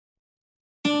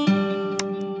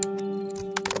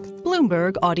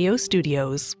Bloomberg Audio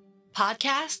Studios.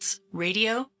 Podcasts,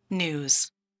 radio,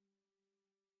 news.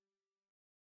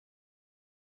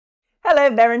 Hello,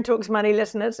 Merryn Talks Money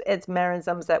listeners. It's Merryn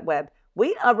Somerset Webb.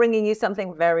 We are bringing you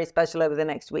something very special over the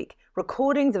next week.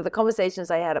 Recordings of the conversations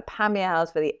I had at Panmure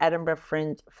House for the Edinburgh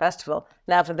Fringe Festival.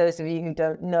 Now, for those of you who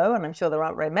don't know, and I'm sure there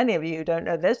aren't very many of you who don't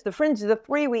know this, the Fringe is a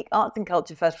 3-week arts and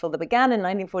culture festival that began in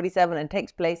 1947 and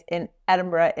takes place in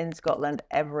Edinburgh in Scotland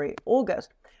every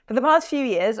August. For the past few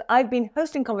years, I've been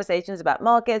hosting conversations about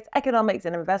markets, economics,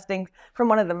 and investing from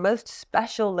one of the most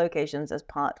special locations as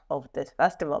part of this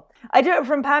festival. I do it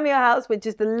from Panmure House, which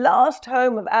is the last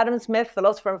home of Adam Smith,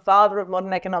 philosopher and father of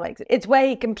modern economics. It's where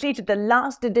he completed the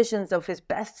last editions of his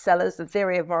bestsellers, The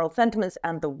Theory of Moral Sentiments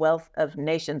and The Wealth of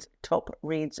Nations. Top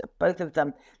reads, both of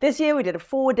them. This year, we did a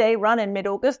 4-day run in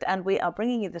mid-August, and we are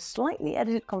bringing you the slightly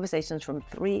edited conversations from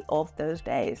 3 of those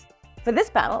days. For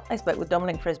this panel, I spoke with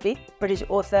Dominic Frisby, British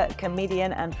author,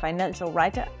 comedian, and financial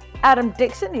writer, Adam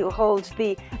Dixon, who holds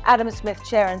the Adam Smith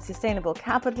Chair in Sustainable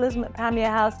Capitalism at Panmure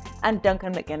House, and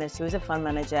Duncan MacInnes, who is a fund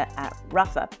manager at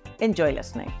Ruffer. Enjoy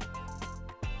listening.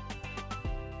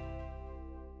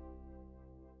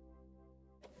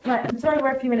 Right, I'm sorry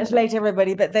we're a few minutes late,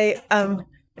 everybody, but they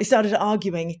started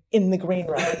arguing in the green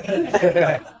room.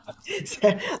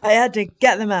 So I had to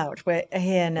get them out. We're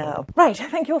here now. Right,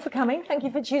 thank you all for coming. Thank you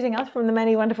for choosing us from the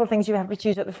many wonderful things you have to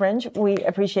choose at the Fringe. We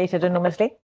appreciate it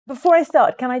enormously. Before I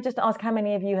start, can I just ask how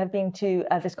many of you have been to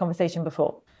this conversation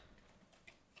before?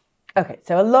 Okay,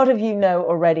 so a lot of you know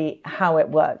already how it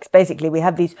works. Basically, we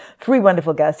have these 3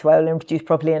 wonderful guests who I will introduce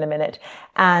properly in a minute.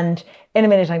 And in a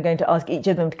minute, I'm going to ask each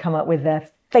of them to come up with their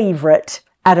favourite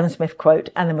Adam Smith quote,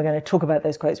 and then we're going to talk about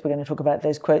those quotes. We're going to talk about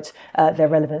those quotes, their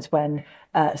relevance when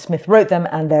Smith wrote them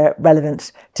and their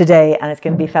relevance today, and it's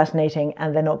going to be fascinating,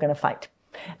 and they're not going to fight.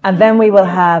 And then we will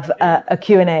have a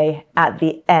Q&A at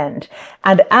the end.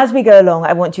 And as we go along,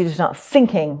 I want you to start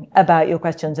thinking about your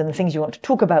questions and the things you want to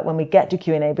talk about when we get to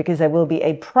Q&A, because there will be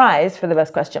a prize for the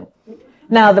best question.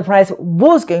 Now, the prize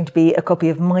was going to be a copy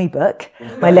of my book,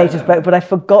 my latest book, but I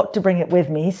forgot to bring it with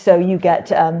me, so you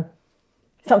get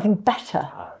something better,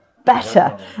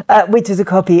 which is a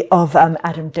copy of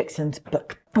Adam Dixon's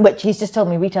book, which he's just told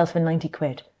me retails for 90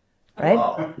 quid, right?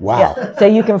 Wow. Yeah. So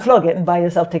you can flog it and buy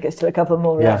yourself tickets to a couple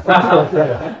more. Yeah.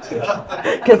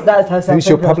 Because that's how. Who's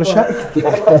your publisher?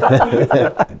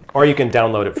 Or you can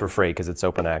download it for free because it's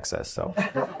open access. So.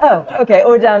 Oh, okay.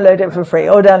 Or download it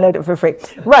for free.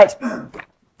 Right.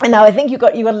 And now I think you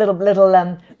got a little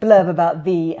blurb about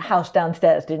the house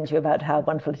downstairs, didn't you? About how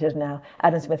wonderful it is now.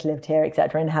 Adam Smith lived here,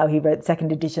 etc., and how he wrote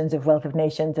second editions of Wealth of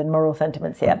Nations and Moral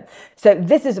Sentiments here. So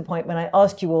this is a point when I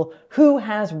asked you all who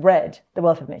has read The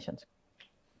Wealth of Nations.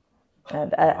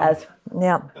 And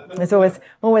there's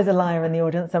always a liar in the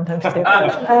audience, sometimes too.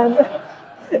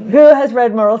 Who has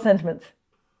read Moral Sentiments?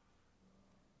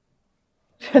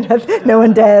 No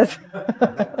one dares.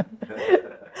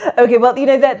 Okay, well,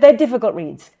 they're difficult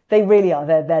reads. They really are.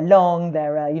 They're long.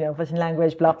 They're Russian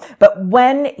language, blah. But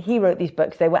when he wrote these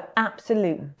books, they were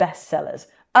absolute bestsellers.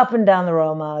 Up and down the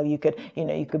Royal Mile, you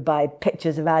could buy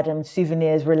pictures of Adam,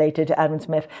 souvenirs related to Adam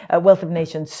Smith. Wealth of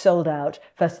Nations sold out,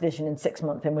 first edition in 6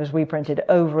 months, and was reprinted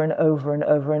over and over and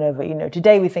over and over.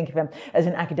 Today we think of him as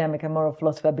an academic and moral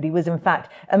philosopher, but he was in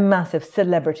fact a massive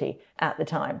celebrity at the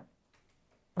time.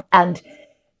 And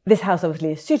this house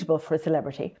obviously is suitable for a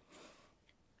celebrity.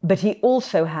 But he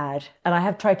also had, and I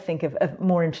have tried to think of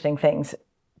more interesting things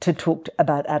to talk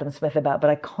about Adam Smith about, but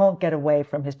I can't get away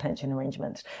from his pension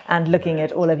arrangements. And looking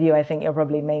at all of you, I think you're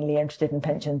probably mainly interested in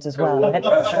pensions as well. Right?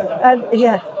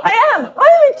 Yeah, I am.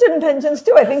 I'm interested in pensions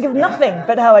too. I think of nothing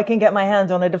but how I can get my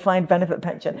hands on a defined benefit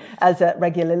pension, as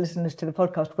regular listeners to the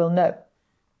podcast will know.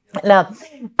 Now,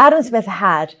 Adam Smith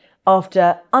had,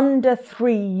 after under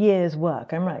 3 years'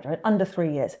 work, I'm right? Under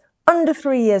 3 years. Under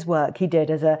 3 years' work he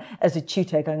did as a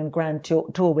tutor going on a grand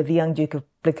tour with the young Duke of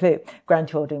Buccleuch, grand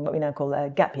tour doing what we now call a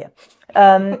gap year.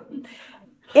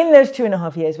 In those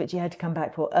 2.5 years, which he had to come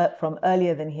back from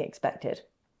earlier than he expected,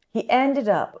 he ended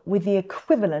up with the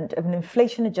equivalent of an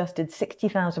inflation-adjusted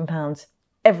 £60,000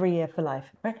 every year for life.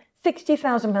 Right?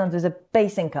 £60,000 as a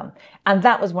base income. And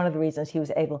that was one of the reasons he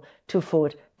was able to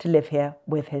afford to live here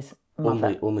with his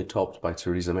mother. Only topped by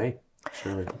Theresa May.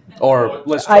 Surely. Or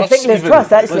Liz Truss. I think Liz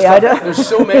Truss, actually. I don't. There's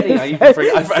so many. I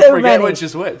forget which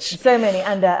is which. So many.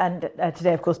 And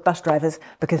today, of course, bus drivers,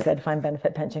 because their defined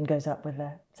benefit pension goes up with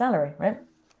their salary, right?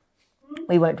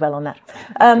 We won't dwell on that.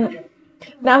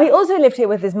 Now, he also lived here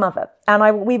with his mother,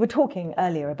 and we were talking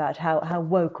earlier about how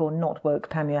woke or not woke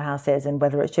Panmure House is and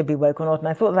whether it should be woke or not, and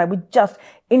I thought that I would just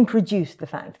introduce the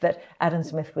fact that Adam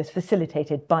Smith was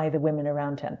facilitated by the women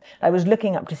around him. I was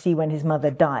looking up to see when his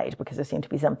mother died, because there seemed to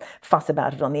be some fuss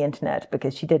about it on the internet,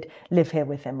 because she did live here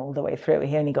with him all the way through.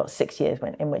 He only got 6 years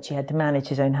in which he had to manage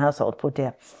his own household, poor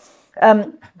dear.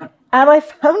 And I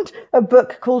found a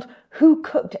book called Who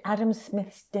Cooked Adam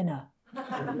Smith's Dinner?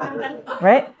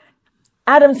 Right?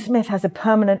 Adam Smith has a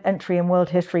permanent entry in world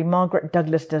history. Margaret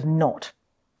Douglas does not.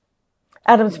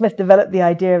 Adam Smith developed the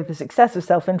idea of the success of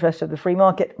self-interest of the free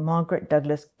market. Margaret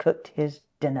Douglas cooked his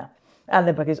dinner. And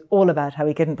the book is all about how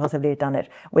he couldn't possibly have done it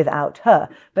without her.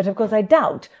 But of course, I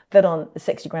doubt that on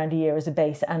 60 grand a year as a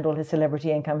base and all his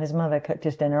celebrity income, his mother cooked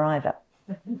his dinner either.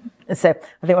 So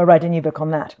I think we'll write a new book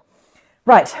on that.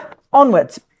 Right,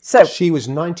 onwards. So she was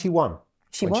 91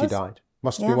 when she died.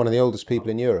 Must be one of the oldest people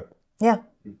in Europe. Yeah.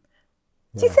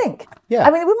 Do you think? Yeah. I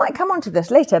mean, we might come on to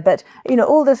this later, but,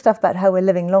 all this stuff about how we're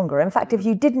living longer. In fact, if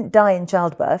you didn't die in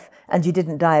childbirth and you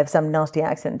didn't die of some nasty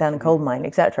accident down a coal mine,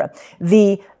 etc.,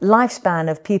 the lifespan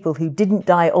of people who didn't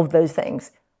die of those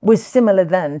things was similar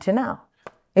then to now.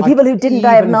 People who didn't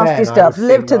die of nasty stuff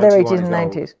lived to their 80s and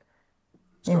 90s.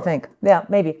 You think? Yeah,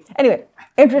 maybe. Anyway,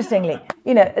 interestingly,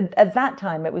 at that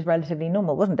time it was relatively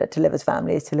normal, wasn't it, to live as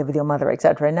families, to live with your mother,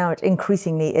 etc. And now it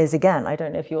increasingly is again. I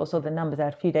don't know if you all saw the numbers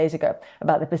out a few days ago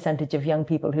about the percentage of young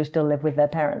people who still live with their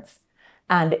parents.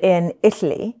 And in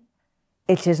Italy,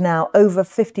 it is now over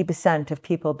 50% of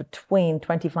people between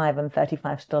 25 and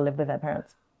 35 still live with their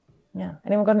parents. Yeah.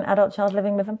 Anyone got an adult child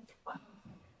living with them?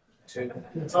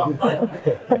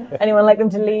 Anyone like them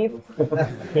to leave?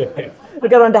 We'll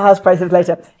get on to house prices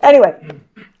later. Anyway,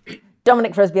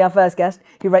 Dominic Frisby, our first guest,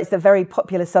 who writes the very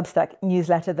popular Substack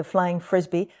newsletter, The Flying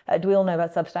Frisby. Do we all know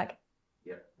about Substack?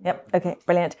 Yep. Okay,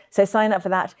 brilliant. So sign up for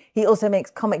that. He also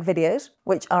makes comic videos,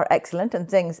 which are excellent, and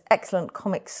sings excellent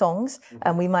comic songs.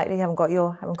 And we haven't got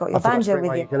your banjo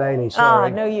with you. Ukulele, sorry.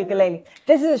 No ukulele.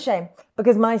 This is a shame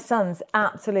because my son's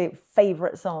absolute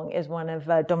favourite song is one of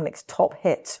Dominic's top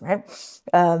hits. Right?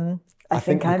 I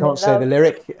think you can't say the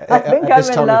lyric at this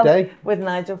time of day. With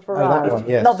Nigel Farage. Oh, that one,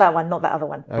 yes. Not that one, not that other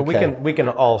one. Okay. But we can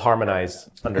all harmonize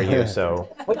under you, so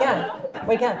We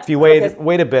can. if you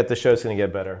wait a bit, the show's going to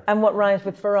get better. And what rhymes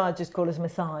with Farage is called as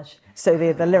massage. So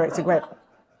the lyrics are great.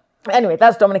 Anyway,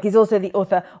 that's Dominic. He's also the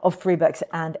author of 3 books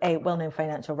and a well-known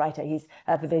financial writer. He's,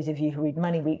 for those of you who read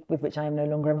Money Week, with which I am no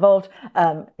longer involved,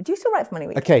 do you still write for Money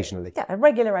Week? Occasionally. Yeah, a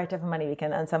regular writer for Money Week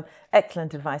and some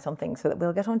excellent advice on things that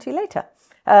we'll get on to later.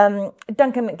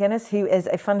 Duncan MacInnes, who is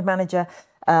a fund manager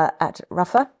at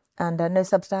Ruffer and no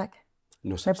Substack.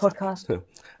 No podcast,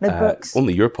 no books.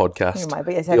 Only your podcast.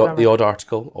 The odd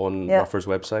article on Ruffer's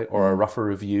website, or a Ruffer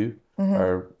review,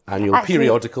 our annual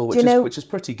periodical, which is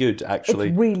pretty good, actually.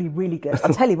 It's really, really good.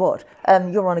 I'll tell you what,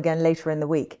 you're on again later in the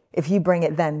week. If you bring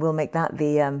it then, we'll make that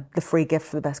the free gift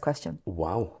for the best question.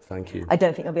 Wow, thank you. I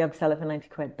don't think I'll be able to sell it for 90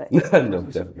 quid, but... No,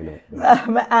 definitely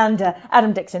not. And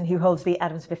Adam Dixon, who holds the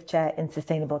Adam Smith Chair in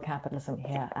Sustainable Capitalism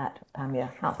here at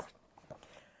Panmure House.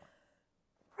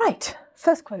 Right,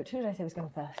 first quote. Who did I say was going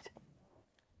first?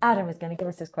 Adam is going to give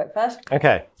us his quote first.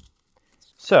 Okay.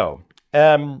 So,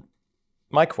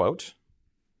 my quote,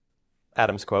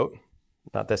 Adam's quote,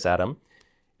 not this Adam.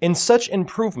 In such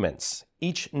improvements,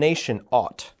 each nation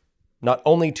ought not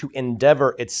only to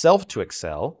endeavor itself to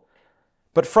excel,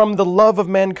 but from the love of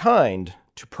mankind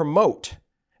to promote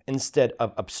instead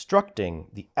of obstructing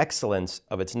the excellence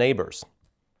of its neighbors.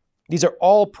 These are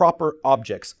all proper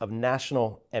objects of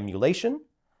national emulation,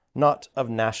 not of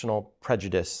national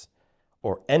prejudice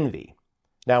or envy.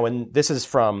 Now, this is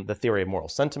from the Theory of Moral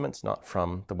Sentiments, not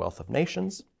from The Wealth of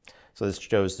Nations. So this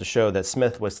goes to show that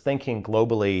Smith was thinking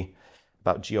globally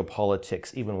about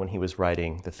geopolitics even when he was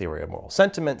writing the Theory of Moral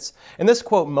Sentiments. And this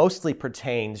quote mostly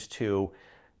pertains to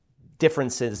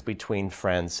differences between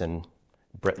France and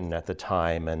Britain at the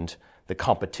time and the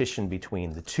competition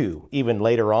between the two. Even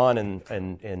later on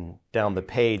and down the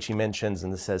page, he mentions,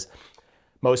 and this says,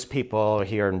 most people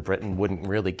here in Britain wouldn't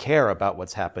really care about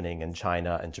what's happening in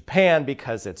China and Japan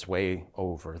because it's way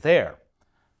over there.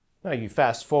 Now you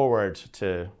fast forward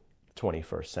to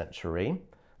 21st century.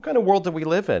 What kind of world do we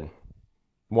live in?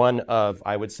 One of,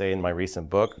 I would say in my recent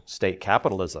book, state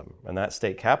capitalism. And that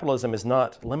state capitalism is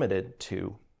not limited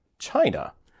to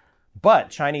China. But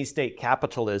Chinese state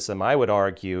capitalism, I would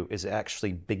argue, is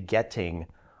actually begetting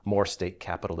more state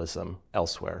capitalism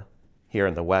elsewhere. Here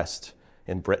in the West,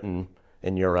 in Britain,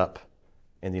 in Europe,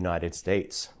 in the United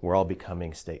States. We're all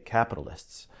becoming state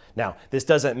capitalists. Now, this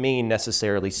doesn't mean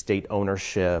necessarily state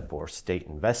ownership or state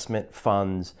investment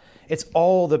funds. It's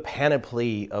all the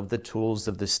panoply of the tools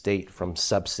of the state, from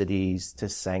subsidies to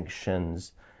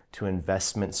sanctions to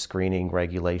investment screening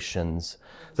regulations.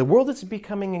 The world is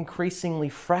becoming increasingly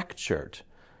fractured.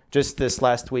 Just this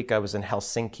last week, I was in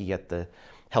Helsinki at the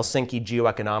Helsinki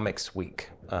Geoeconomics Week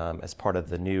as part of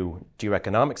the new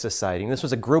Geoeconomic Society. And this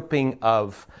was a grouping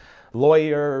of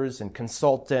lawyers and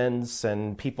consultants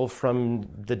and people from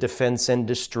the defense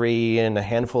industry and a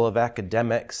handful of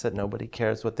academics that nobody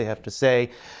cares what they have to say.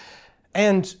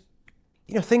 And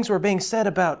things were being said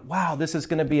about, wow, this is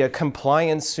going to be a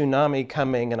compliance tsunami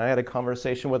coming. And I had a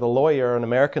conversation with a lawyer, an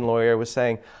American lawyer, was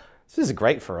saying, this is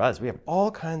great for us. We have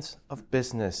all kinds of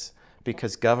business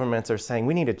because governments are saying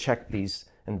we need to check these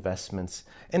investments.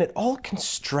 And it all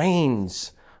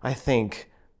constrains, I think,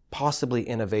 possibly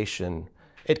innovation.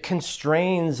 It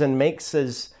constrains and makes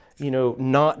us,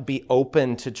 not be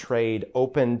open to trade,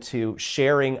 open to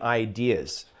sharing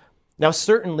ideas. Now,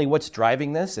 certainly what's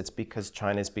driving this, it's because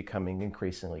China is becoming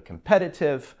increasingly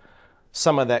competitive.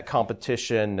 Some of that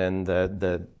competition and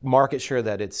the market share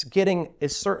that it's getting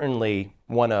is certainly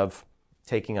one of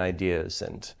taking ideas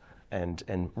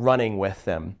and running with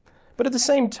them. But at the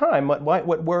same time,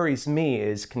 what worries me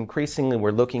is increasingly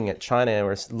we're looking at China and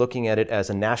we're looking at it as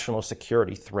a national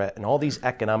security threat. And all these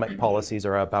economic policies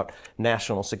are about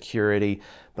national security.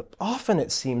 But often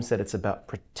it seems that it's about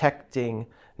protecting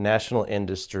national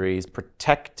industries,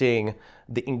 protecting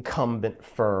the incumbent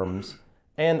firms.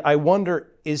 And I wonder,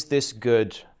 is this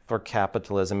good for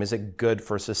capitalism? Is it good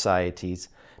for societies?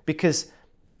 Because,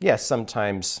 yes,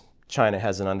 sometimes China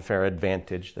has an unfair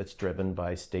advantage that's driven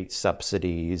by state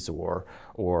subsidies or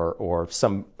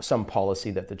some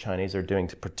policy that the Chinese are doing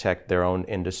to protect their own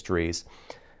industries.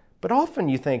 But often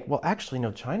you think, well, actually,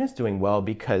 no, China's doing well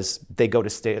because they go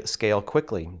to scale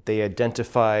quickly. They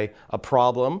identify a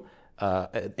problem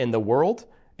in the world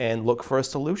and look for a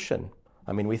solution.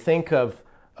 I mean, we think of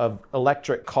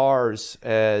electric cars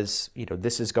as,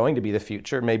 this is going to be the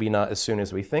future, maybe not as soon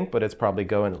as we think, but it's probably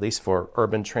going at least for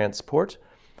urban transport.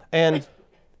 And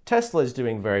Tesla is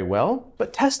doing very well,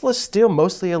 but Tesla's still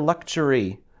mostly a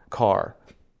luxury car.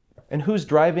 And who's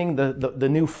driving the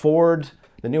new Ford,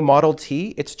 the new Model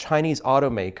T? It's Chinese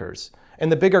automakers.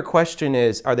 And the bigger question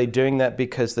is, are they doing that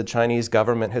because the Chinese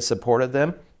government has supported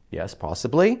them? Yes,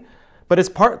 possibly. But it's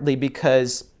partly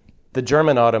because the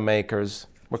German automakers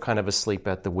were kind of asleep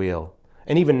at the wheel.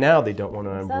 And even now, they don't want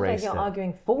to embrace it. You're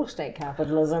arguing for state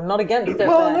capitalism, not against it.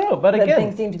 Well, no, but again,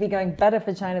 things seem to be going better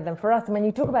for China than for us. And when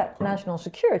you talk about national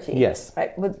security, yes,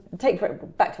 right, take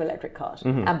back to electric cars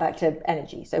and back to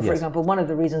energy. So, for example, one of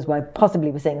the reasons why possibly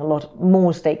we're seeing a lot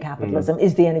more state capitalism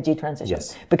is the energy transition,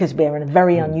 because we're in a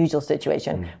very unusual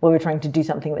situation where we're trying to do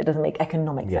something that doesn't make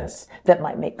economic sense, that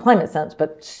might make climate sense,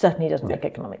 but certainly doesn't make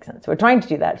economic sense. So we're trying to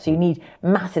do that. So you need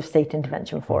massive state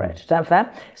intervention for it. Is that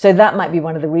fair? So that might be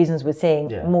one of the reasons we're seeing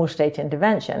more state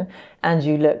intervention. And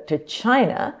you look to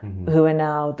China, who are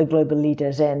now the global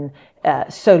leaders in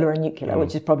solar and nuclear,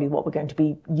 which is probably what we're going to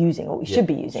be using, or we should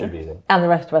be using. And the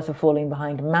rest of us are falling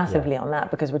behind massively on that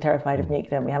because we're terrified of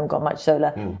nuclear and we haven't got much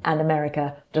solar. And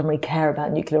America doesn't really care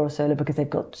about nuclear or solar because they've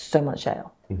got so much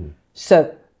shale.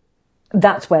 So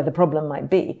that's where the problem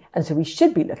might be. And so we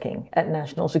should be looking at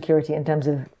national security in terms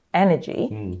of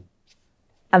energy.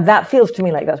 And that feels to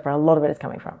me like that's where a lot of it is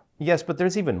coming from. Yes, but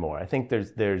there's even more. I think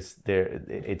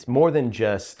it's more than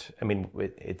just,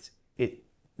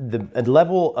 the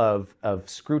level of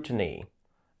scrutiny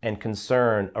and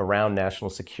concern around national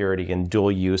security and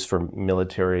dual use for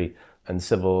military and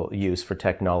civil use for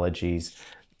technologies.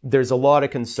 There's a lot of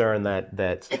concern that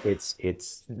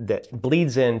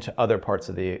bleeds into other parts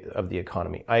of the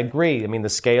economy. I agree. I mean, the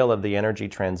scale of the energy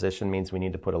transition means we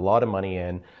need to put a lot of money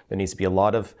in. There needs to be a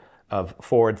lot of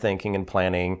forward thinking and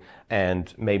planning,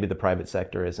 and maybe the private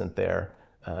sector isn't there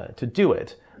to do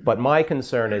it. But my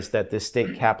concern is that this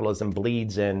state capitalism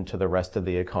bleeds into the rest of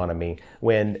the economy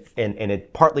and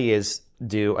it partly is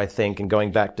due, I think, and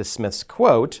going back to Smith's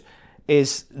quote,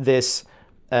 is this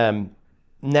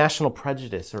national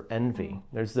prejudice or envy.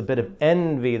 There's a bit of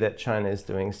envy that China is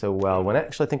doing so well, when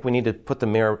actually I think we need to put the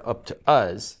mirror up to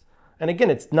us. And again,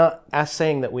 it's not us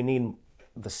saying that we need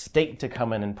the state to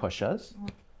come in and push us,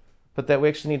 but that we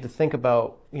actually need to think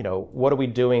about, what are we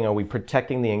doing? Are we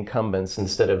protecting the incumbents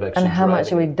instead of actually And how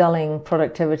much are we dulling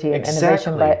productivity and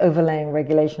innovation by overlaying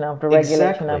regulation after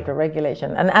regulation after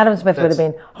regulation? And Adam Smith would have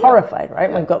been horrified,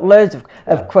 right? We've got loads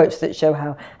of quotes that show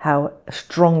how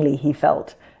strongly he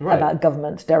felt about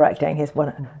governments directing his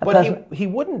one. But he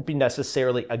wouldn't be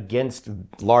necessarily against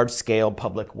large-scale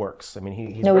public works. I mean,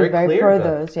 he's very clear pro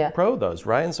those, pro those,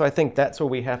 right? And so I think that's where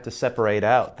we have to separate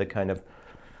out the kind of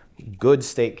good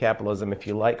state capitalism, if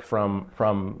you like, from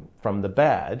the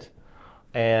bad.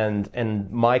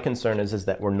 And my concern is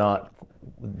that we're not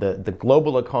the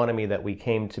global economy that we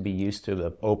came to be used to,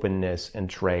 the openness and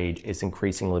trade, is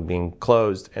increasingly being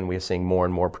closed, and we're seeing more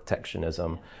and more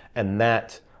protectionism, and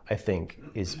that, I think,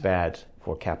 is bad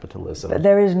for capitalism. But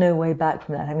there is no way back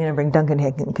from that. I'm going to bring Duncan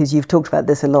here because you've talked about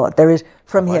this a lot. There is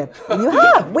from here. You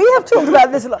have. We have talked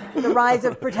about this a lot. The rise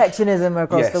of protectionism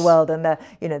across the world, and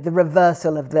the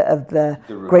reversal of the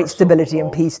great stability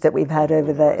and peace that we've had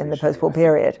over there in the post-war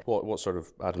period. What sort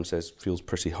of Adam says feels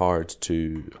pretty hard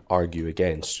to argue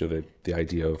against. The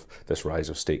idea of this rise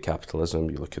of state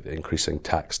capitalism. You look at the increasing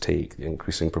tax take, the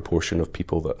increasing proportion of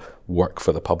people that work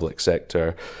for the public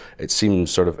sector. It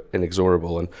seems sort of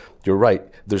inexorable. And you're right,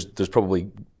 there's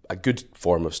probably a good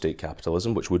form of state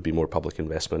capitalism, which would be more public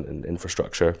investment in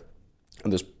infrastructure.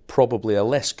 And there's probably a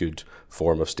less good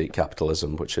form of state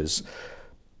capitalism, which is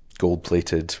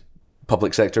gold-plated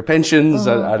public sector pensions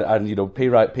and pay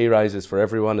rises for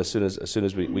everyone as soon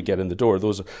as we get in the door.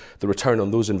 The return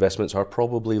on those investments are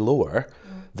probably lower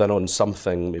than on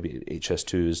something, maybe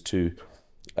HS2 is too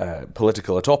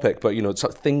political a topic, but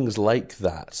things like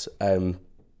that.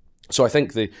 So I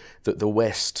think the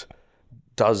West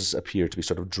does appear to be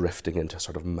sort of drifting into a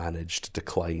sort of managed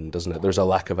decline, doesn't it? There's a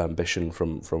lack of ambition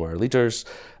from our leaders.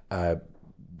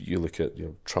 You look at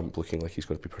Trump looking like he's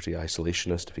going to be pretty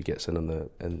isolationist if he gets in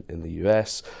the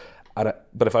US.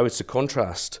 But if I was to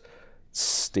contrast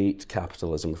state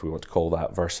capitalism, if we want to call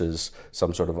that, versus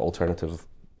some sort of alternative,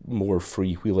 more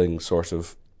freewheeling sort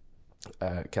of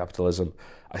capitalism,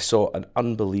 I saw an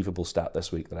unbelievable stat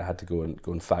this week that I had to go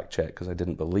and fact check because I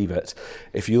didn't believe it.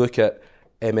 If you look at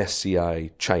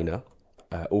MSCI China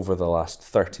over the last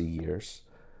 30 years,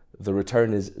 the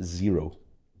return is zero.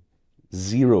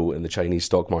 Zero in the Chinese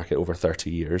stock market over 30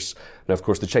 years. Now, of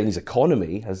course, the Chinese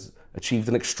economy has achieved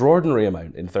an extraordinary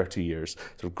amount in 30 years.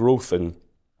 Sort of growth in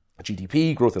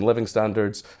GDP, growth in living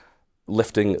standards,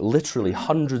 lifting literally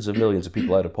hundreds of millions of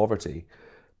people out of poverty.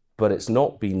 But it's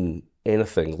not been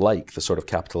anything like the sort of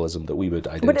capitalism that we would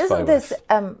identify with. But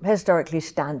isn't this historically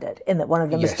standard in that one of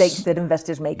the mistakes that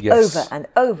investors make over and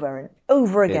over and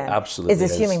over again is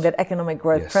assuming that economic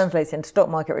growth translates into stock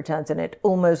market returns, and it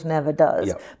almost never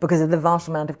does because of the vast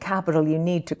amount of capital you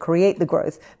need to create the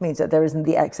growth means that there isn't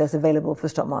the excess available for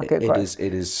stock market growth.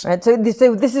 It is. Right? So this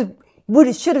is what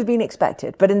it should have been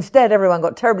expected, but instead everyone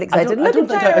got terribly excited. I don't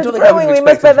think I would we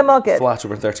must bet the market. Flat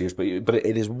over 30 years, but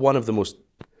it is one of the most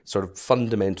sort of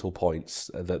fundamental points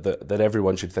that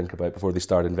everyone should think about before they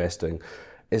start investing,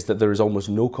 is that there is almost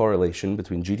no correlation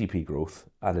between GDP growth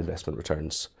and investment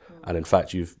returns. And in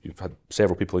fact, you've had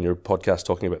several people in your podcast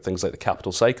talking about things like the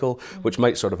capital cycle, which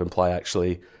might sort of imply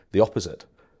actually the opposite.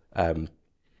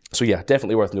 So yeah,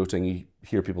 definitely worth noting. You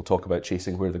hear people talk about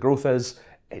chasing where the growth is.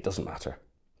 It doesn't matter.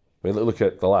 I mean, look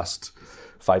at the last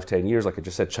 5-10 years. Like I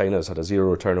just said, China's had a zero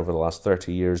return over the last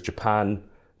 30 years. Japan,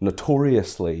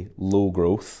 notoriously low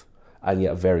growth and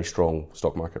yet a very strong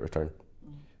stock market return.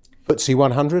 FTSE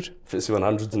 100? FTSE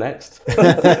 100's next.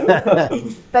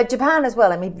 But Japan as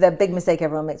well, I mean, the big mistake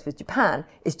everyone makes with Japan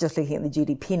is just looking at the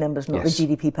GDP numbers, not the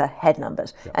GDP per head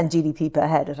numbers. Yeah. And GDP per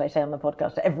head, as I say on the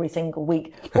podcast every single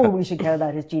week, all we should care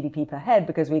about is GDP per head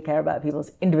because we care about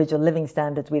people's individual living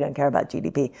standards. We don't care about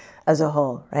GDP as a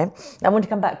whole, right? I want to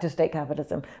come back to state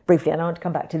capitalism briefly, and I want to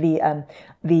come back to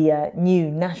the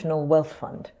new National Wealth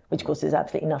Fund, which of course is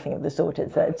absolutely nothing of the sort.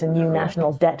 It's a new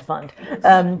national debt fund.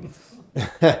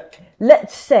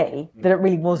 Let's say that it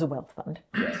really was a wealth fund.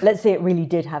 Let's say it really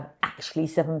did have actually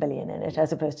 7 billion in it,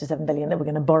 as opposed to 7 billion that we're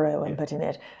going to borrow and put in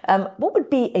it. What would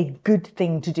be a good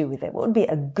thing to do with it? What would be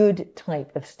a good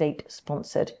type of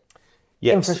state-sponsored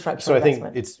infrastructure so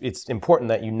investment? I think it's important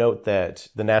that you note that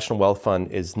the National Wealth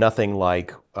Fund is nothing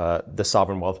like the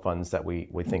sovereign wealth funds that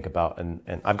we think about.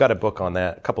 And I've got a book on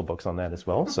that, a couple books on that as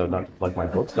well. So not like my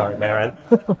book, sorry, Merryn.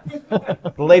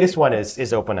 The latest one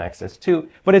is open access too.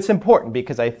 But it's important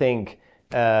because I think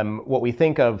what we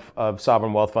think of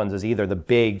sovereign wealth funds is either the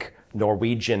big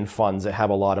Norwegian funds that have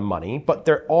a lot of money, but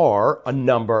there are a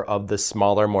number of the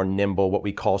smaller, more nimble, what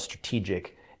we call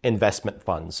strategic investment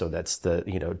funds. So that's the,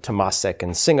 Temasek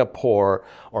in Singapore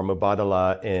or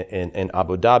Mubadala in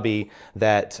Abu Dhabi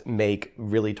that make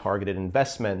really targeted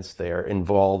investments. They're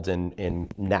involved in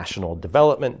national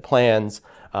development plans.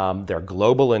 They're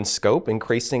global in scope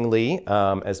increasingly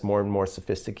as more and more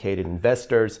sophisticated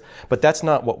investors. But that's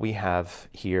not what we have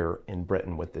here in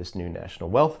Britain with this new National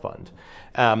Wealth Fund.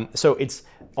 So it's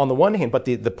on the one hand, but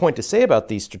the point to say about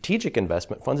these strategic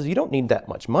investment funds is you don't need that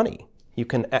much money. You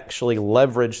can actually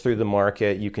leverage through the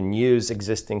market. You can use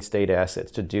existing state assets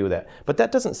to do that. But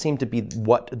that doesn't seem to be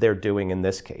what they're doing in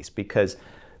this case, because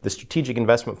the strategic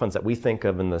investment funds that we think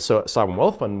of in the sovereign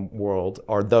wealth fund world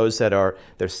are those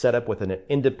they're set up with an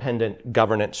independent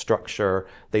governance structure.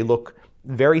 They look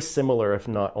very similar, if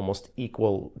not almost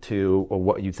equal to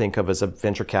what you think of as a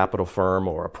venture capital firm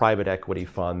or a private equity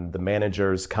fund. The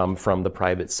managers come from the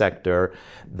private sector.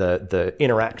 The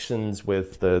interactions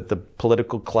with the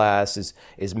political class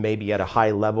is maybe at a high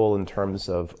level in terms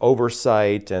of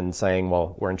oversight and saying,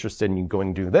 well, we're interested in you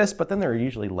going to do this, but then they're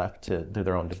usually left to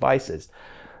their own devices.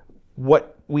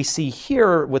 What we see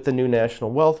here with the new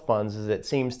national wealth funds is it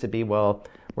seems to be, well,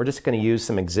 we're just going to use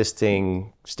some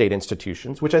existing state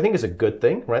institutions, which I think is a good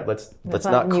thing, right? Let's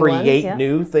not create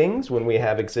new things when we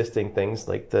have existing things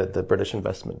like the British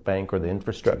Investment Bank or the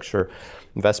Infrastructure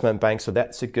Investment Bank. So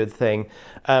that's a good thing.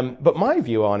 But my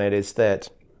view on it is that,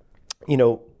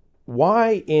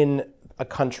 why in a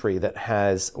country that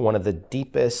has one of the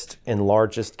deepest and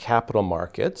largest capital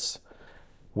markets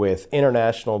with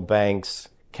international banks,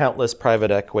 countless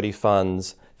private equity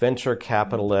funds, venture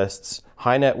capitalists,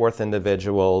 high net worth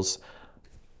individuals,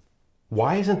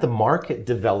 why isn't the market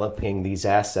developing these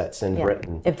assets in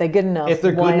Britain? If they're good enough, if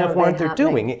they're good enough, why aren't they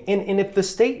doing it? And if the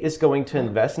state is going to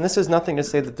invest, and this is nothing to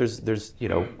say that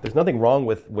there's nothing wrong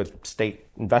with state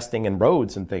investing in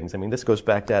roads and things. I mean, this goes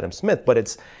back to Adam Smith, but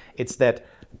it's that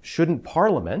shouldn't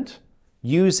Parliament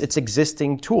use its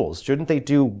existing tools? Shouldn't they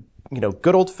do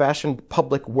good old fashioned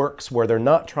public works where they're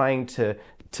not trying to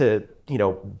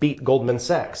beat Goldman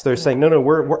Sachs? They're saying, no,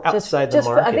 we're outside the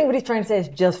market. I think what he's trying to say is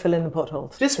just fill in the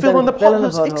potholes. Just fill in the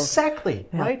potholes, exactly,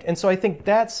 right? And so I think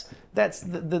that's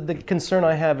the concern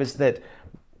I have is that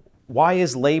why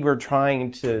is Labour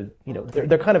trying to,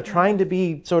 they're kind of trying to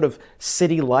be sort of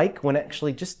city-like when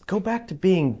actually just go back to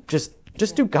being just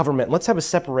do government. Let's have a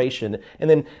separation. And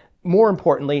then more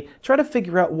importantly, try to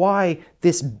figure out why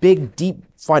this big, deep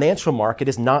financial market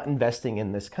is not investing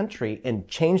in this country and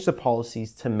change the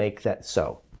policies to make that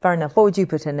so. Fair enough. What would you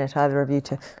put in it, either of you,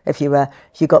 if you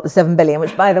got the $7 billion,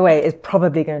 which, by the way, is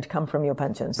probably going to come from your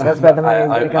pensions. So that's where the money is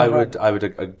going to come from. I would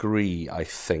agree, I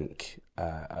think,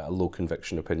 a low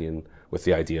conviction opinion with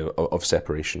the idea of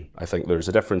separation. I think there's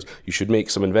a difference. You should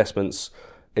make some investments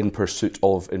in pursuit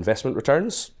of investment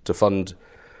returns to fund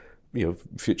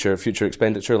future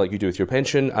expenditure like you do with your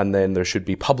pension, and then there should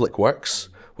be public works,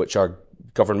 which are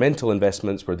governmental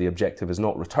investments where the objective is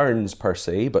not returns per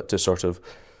se, but to sort of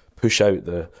push out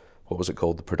the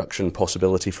production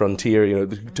possibility frontier,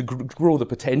 to grow the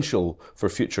potential for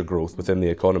future growth within the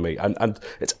economy. And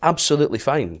it's absolutely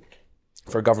fine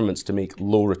for governments to make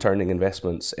low returning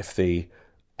investments if they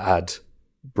add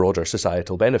broader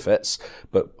societal benefits,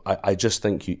 but I just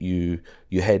think you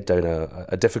head down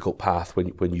a difficult path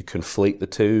when you conflate the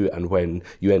two, and when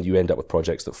you end up with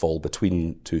projects that fall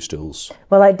between two stools.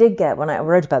 Well, I did get, when I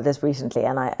wrote about this recently,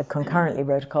 and I concurrently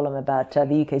wrote a column about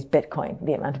the UK's Bitcoin,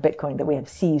 the amount of Bitcoin that we have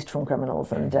seized from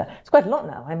criminals, and it's quite a lot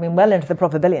now. I mean, well into the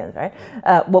proper billions, right?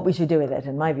 What we should do with it,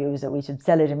 in my view, is that we should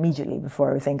sell it immediately before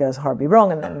everything goes horribly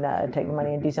wrong, and then take the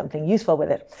money and do something useful with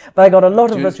it. But I got a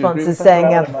lot of responses saying,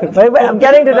 I'm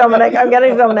getting to Dominic.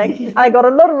 I got a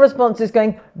lot of responses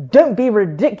going, don't be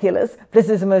ridiculous. This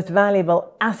is the most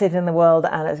valuable asset in the world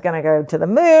and it's going to go to the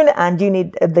moon, and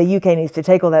the UK needs to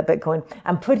take all that Bitcoin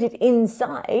and put it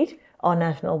inside our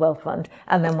National Wealth Fund.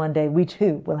 And then one day we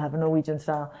too will have a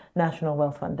Norwegian-style National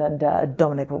Wealth Fund. And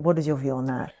Dominic, what is your view on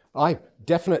that? I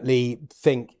definitely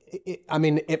think,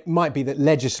 it might be that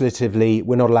legislatively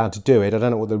we're not allowed to do it. I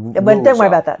don't know what the rules are. Don't worry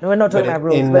about that. We're not talking about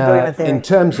rules. We're talking about theory. In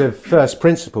terms of first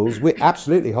principles, we're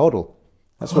absolutely HODL.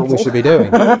 That's what we should be doing.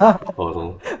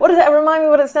 HODL. What does that remind me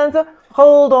what it stands for?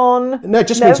 Hold on. No, it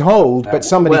just means hold, but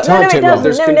somebody typed it wrong.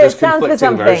 It stands for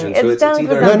something. It stands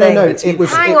for something. No. It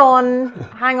was. Hang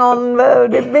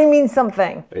on. It means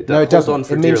something. No, it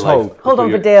doesn't. It means hold. Hold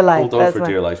on for dear life. Hold on for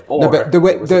dear life. No, but it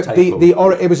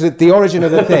was the origin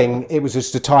of the thing. It was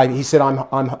just a type. He said,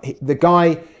 the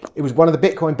guy. It was one of the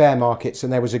Bitcoin bear markets,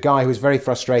 and there was a guy who was very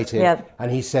frustrated,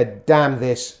 and he said, "Damn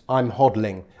this, I'm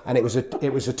hodling," and it was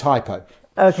a typo.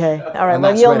 Okay, all right. And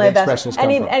well, that's you'll where know the better. expressions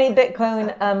come from. Any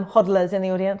Bitcoin hodlers in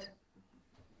the audience?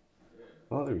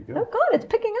 Oh, there you go. Oh God, it's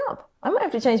picking up. I might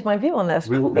have to change my view on this.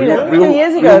 2 Real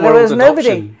years ago, there was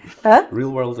nobody. Huh?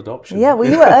 Real world adoption. Yeah, well,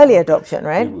 you were early adoption,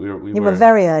 right? You were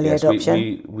very early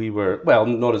adoption. We were, well,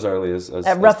 not as early as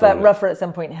Ruffer at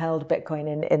some point held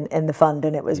Bitcoin in the fund,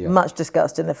 and it was much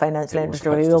discussed in the financial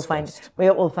industry. We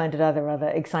all find it either rather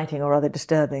exciting or rather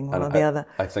disturbing, one or the other.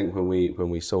 I think when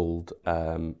we sold,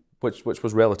 which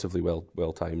was relatively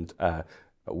well timed.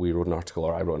 We wrote an article,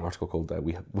 or I wrote an article called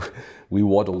 "We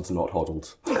Waddled, Not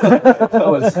Hoddled." that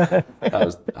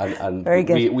was, and very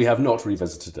good. We have not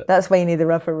revisited it. That's why you need the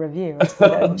Ruffer review.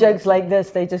 Jokes like this,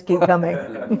 they just keep coming.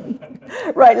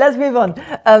 Right, let's move on.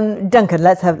 Duncan,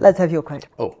 let's have your quote.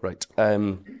 Oh, right.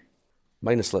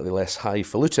 Mine is slightly less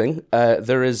highfalutin.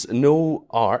 There is no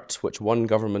art which one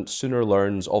government sooner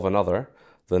learns of another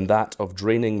than that of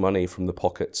draining money from the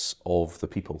pockets of the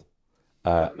people.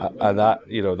 And that.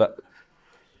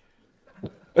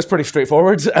 It's pretty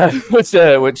straightforward, which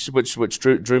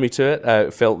drew me to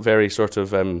it. Felt very sort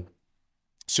of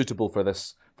suitable for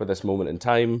this moment in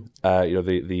time.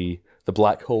 The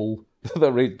black hole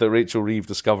that Rachel Reeve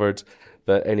discovered,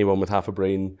 that anyone with half a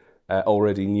brain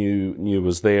already knew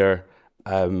was there,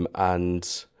 and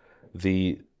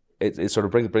it sort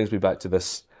of brings me back to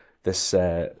this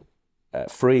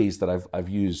phrase that I've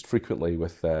used frequently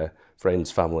with friends,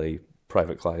 family,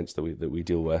 private clients that we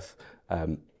deal with.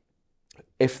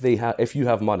 If you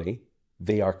have money,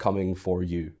 they are coming for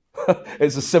you.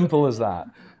 It's as simple as that.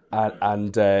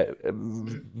 And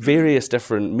various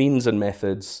different means and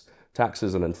methods,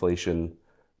 taxes and inflation,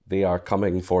 they are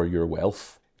coming for your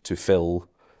wealth to fill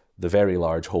the very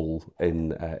large hole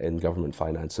in government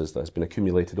finances that has been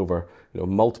accumulated over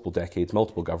multiple decades,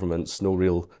 multiple governments. No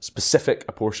real specific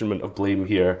apportionment of blame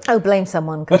here. Oh, blame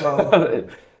someone, come on.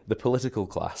 The political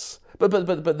class. But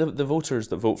the voters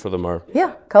that vote for them are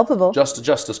culpable. Just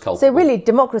as culpable. So really,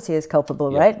 democracy is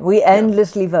culpable, right? We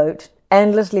endlessly vote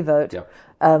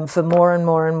for more and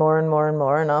more and more and more and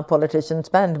more, and our politicians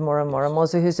spend more and more and more.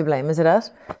 So who's to blame? Is it us?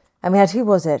 And we had, who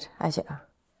was it? Actually,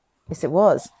 yes, it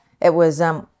was. It was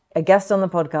a guest on the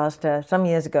podcast some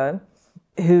years ago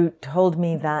who told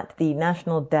me that the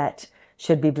national debt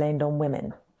should be blamed on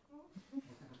women.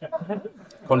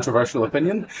 Controversial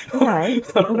opinion. Right.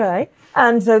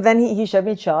 And so then he showed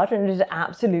me a chart, and it is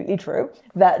absolutely true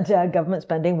that government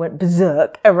spending went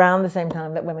berserk around the same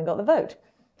time that women got the vote.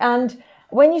 And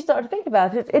when you start to think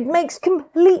about it, it makes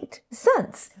complete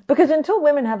sense. Because until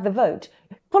women have the vote,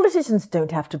 politicians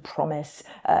don't have to promise,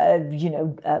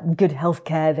 good health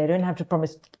care. They don't have to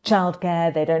promise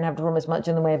childcare. They don't have to promise much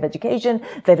in the way of education.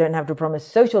 They don't have to promise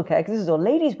social care, because this is all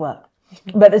ladies' work.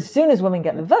 But as soon as women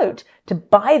get the vote, to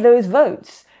buy those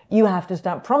votes, you have to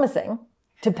start promising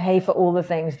to pay for all the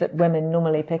things that women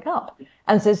normally pick up.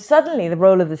 And so suddenly the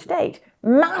role of the state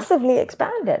massively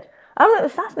expanded. I don't know, it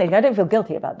was fascinating. I don't feel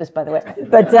guilty about this, by the way.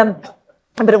 But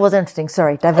it was interesting.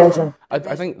 Sorry, diversion. I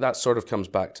think that sort of comes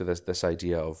back to this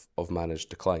idea of managed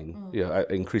decline.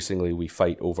 Increasingly we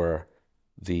fight over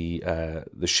the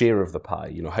share of the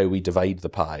pie, how we divide the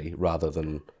pie rather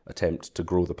than attempt to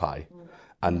grow the pie.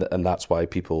 And that's why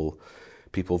people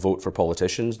vote for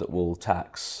politicians that will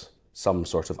tax some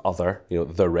sort of other,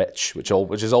 the rich, which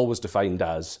is always defined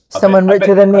as someone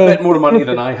richer than me, a bit more money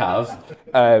than I have,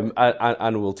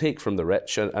 and will take from the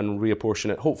rich and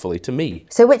reapportion it, hopefully, to me.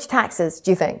 So, which taxes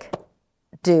do you think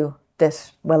do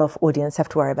this well-off audience have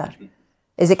to worry about?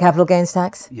 Is it capital gains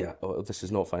tax? Yeah, this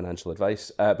is not financial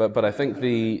advice, but I think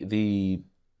the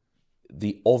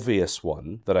obvious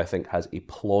one that I think has a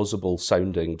plausible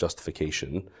sounding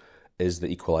justification is the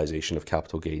equalisation of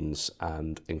capital gains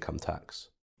and income tax.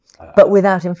 But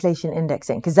without inflation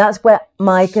indexing, because that's where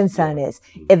my concern is.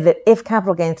 If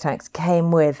capital gains tax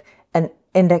came with an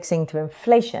indexing to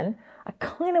inflation, I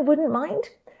kind of wouldn't mind,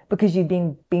 because you're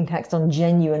being taxed on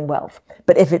genuine wealth.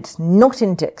 But if it's not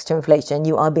indexed to inflation,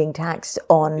 you are being taxed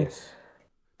on... Yes.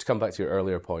 To come back to your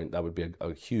earlier point, that would be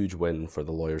a huge win for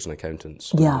the lawyers and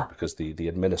accountants. Yeah. Because the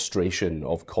administration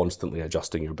of constantly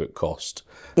adjusting your book cost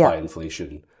by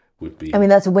inflation would be... I mean,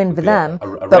 that's a win for them.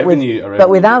 But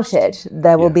without it,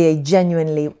 there will be a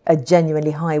genuinely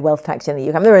high wealth tax in the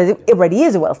UK. I mean, there already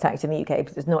is a wealth tax in the UK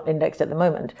because it's not indexed at the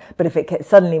moment. But if it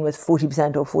suddenly was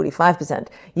 40% or 45%,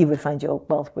 you would find your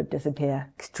wealth would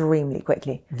disappear extremely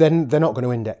quickly. Then they're not going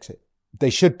to index it.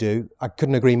 They should do. I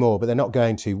couldn't agree more, but they're not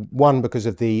going to. One, because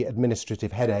of the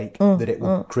administrative headache that it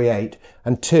would create,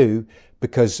 and two,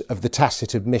 because of the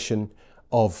tacit admission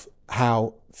of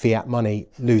how fiat money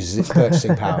loses its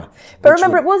purchasing power. But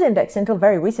remember, it was indexed until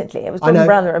very recently. It was Gordon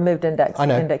Brown that removed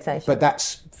indexation. But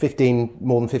that's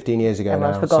more than 15 years ago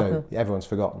now. Forgotten. So everyone's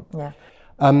forgotten. Yeah.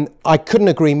 I couldn't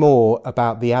agree more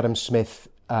about the Adam Smith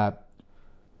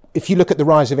if you look at the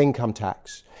rise of income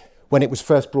tax, when it was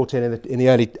first brought in the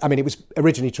early, I mean, it was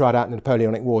originally tried out in the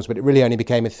Napoleonic Wars, but it really only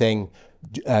became a thing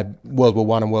World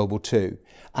War I and World War II.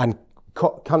 And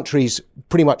countries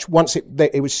pretty much, once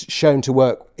it was shown to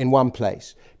work in one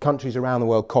place, countries around the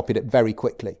world copied it very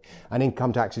quickly. And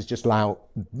income tax is just now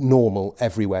normal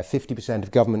everywhere. 50%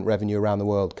 of government revenue around the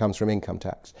world comes from income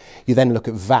tax. You then look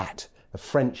at VAT, a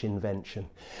French invention.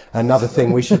 Another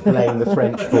thing we should blame the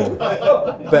French for.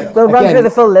 But we'll run through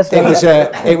the full list.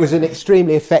 It was an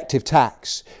extremely effective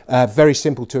tax, very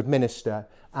simple to administer.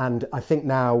 And I think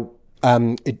now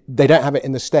they don't have it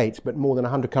in the States, but more than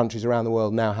 100 countries around the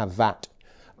world now have VAT.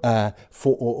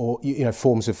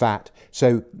 Forms of VAT.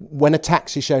 So when a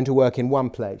tax is shown to work in one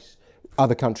place,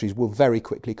 other countries will very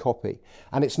quickly copy.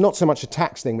 And it's not so much a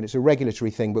tax thing, but it's a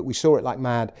regulatory thing. But we saw it like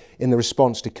mad in the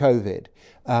response to COVID.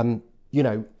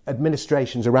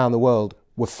 Administrations around the world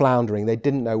were floundering. They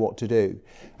didn't know what to do.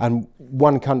 And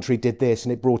one country did this,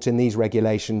 and it brought in these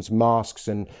regulations, masks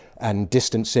and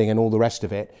distancing and all the rest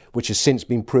of it, which has since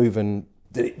been proven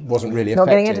that it wasn't really effective.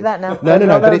 Not getting into that now.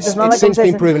 No, but it's since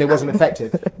been proven it wasn't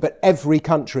effective. But every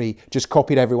country just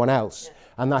copied everyone else.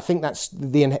 And I think that's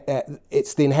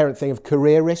it's the inherent thing of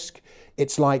career risk.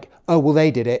 It's like, oh, well,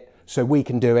 they did it, so we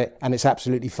can do it, and it's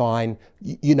absolutely fine.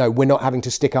 We're not having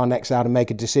to stick our necks out and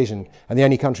make a decision. And the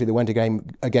only country that went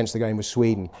against the grain was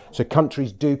Sweden. So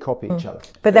countries do copy each other.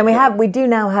 But then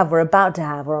we're about to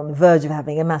have, we're on the verge of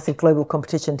having a massive global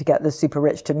competition to get the super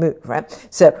rich to move, right?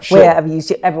 So sure.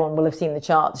 Everyone will have seen the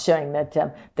charts showing that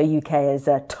the UK is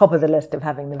top of the list of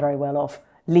having the very well off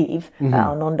leave.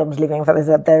 Our non-doms leaving. In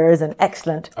fact, there is an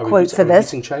excellent quote for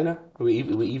this. Are we China? Are we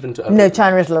even to... No,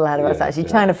 China is a little ahead of us, actually.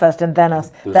 China first and then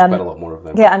us. There's quite a lot more of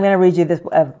them. Yeah, I'm going to read you this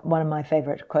one of my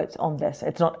favourite quotes on this.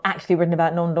 It's not actually written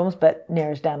about non-doms, but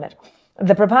near as damn it.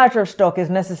 The proprietor of stock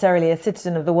is necessarily a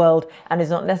citizen of the world and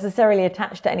is not necessarily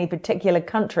attached to any particular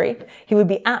country. He would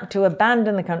be apt to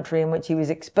abandon the country in which he was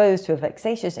exposed to a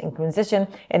vexatious inquisition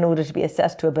in order to be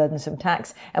assessed to a burdensome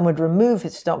tax, and would remove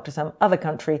his stock to some other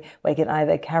country where he could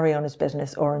either carry on his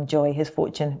business or enjoy his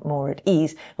fortune more at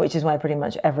ease, which is why pretty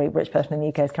much every rich person in the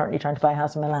UK is currently trying to buy a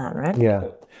house in Milan, right? Yeah.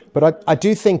 But I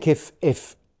do think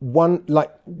if one,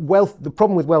 like wealth, the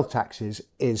problem with wealth taxes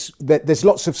is that there's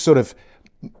lots of sort of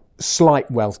slight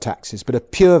wealth taxes, but a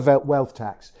pure wealth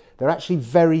tax, they're actually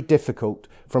very difficult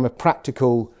from a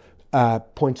practical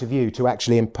point of view to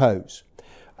actually impose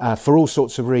for all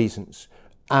sorts of reasons.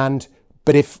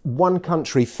 But if one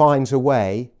country finds a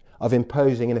way of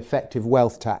imposing an effective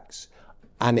wealth tax,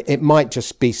 and it might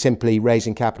just be simply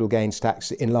raising capital gains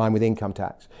tax in line with income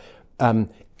tax, and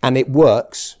it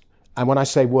works, and when I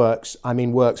say works, I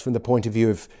mean works from the point of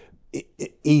view of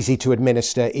easy to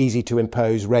administer, easy to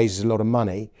impose, raises a lot of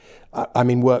money. I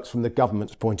mean, works from the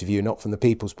government's point of view, not from the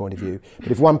people's point of view. But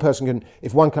if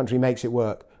one country makes it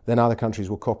work, then other countries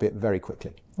will copy it very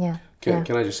quickly. Yeah.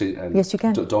 Can I just say, yes, you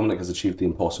can. Dominic has achieved the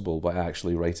impossible by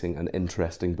actually writing an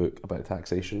interesting book about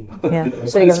taxation. Yeah, should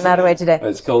have given that away today.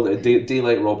 It's called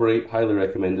Daylight Robbery, highly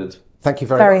recommended. Thank you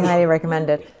very much. Very highly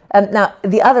recommended. Now,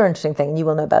 the other interesting thing, and you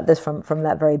will know about this from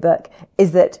that very book,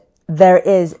 is that there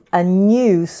is a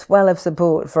new swell of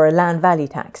support for a land value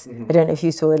tax. I don't know if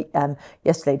you saw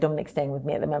yesterday, Dominic's staying with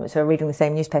me at the moment, so we're reading the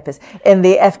same newspapers. In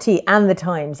the FT and the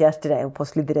Times yesterday, or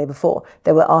possibly the day before,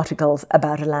 there were articles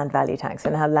about a land value tax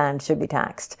and how land should be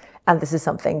taxed. And this is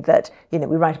something that, we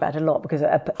write about a lot, because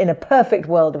in a perfect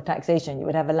world of taxation, you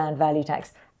would have a land value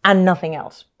tax and nothing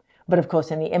else. But of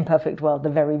course, in the imperfect world, the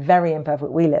very, very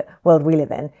imperfect world we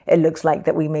live in, it looks like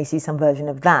that we may see some version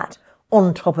of that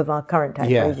on top of our current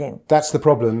tax regime. That's the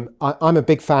problem. I'm a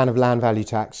big fan of land value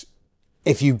tax.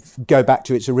 If you go back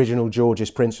to its original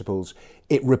Georgist principles,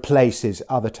 it replaces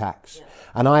other tax. Yeah.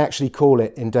 And I actually call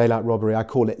it, in Daylight Robbery, I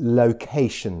call it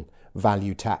location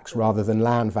value tax rather than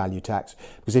land value tax.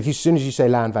 Because as soon as you say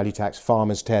land value tax,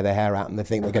 farmers tear their hair out and they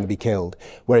think they're going to be killed.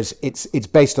 Whereas it's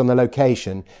based on the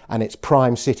location, and it's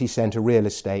prime city centre real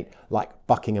estate like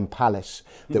Buckingham Palace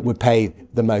that would pay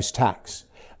the most tax,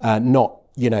 not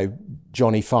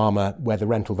Johnny Farmer, where the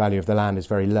rental value of the land is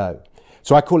very low.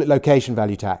 So I call it location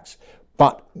value tax.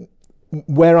 But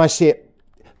where I see it,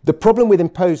 the problem with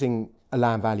imposing a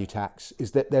land value tax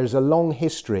is that there's a long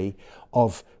history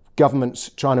of governments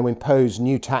trying to impose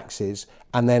new taxes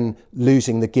and then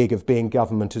losing the gig of being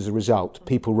government as a result.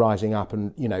 People rising up,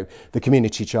 and the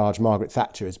community charge, Margaret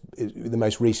Thatcher is the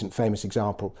most recent famous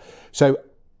example. So,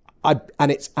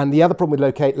 and the other problem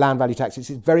with land value tax is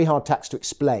it's a very hard tax to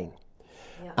explain.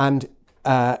 And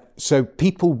so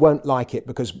people won't like it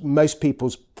because most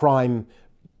people's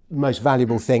most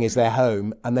valuable thing is their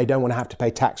home, and they don't want to have to pay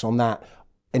tax on that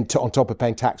on top of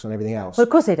paying tax on everything else. Well, of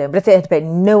course they don't. But if they had to pay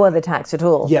no other tax at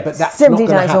all, yeah, but that's simply not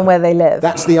gonna tax happen. on where they live.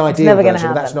 That's the ideal It's never going to version.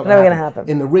 happen. That's not never going to happen.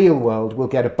 In the real world, we'll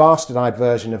get a bastardised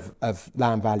version of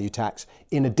land value tax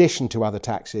in addition to other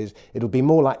taxes. It'll be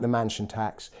more like the mansion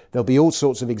tax. There'll be all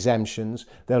sorts of exemptions.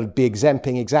 They'll be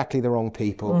exempting exactly the wrong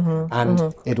people,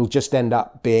 and it'll just end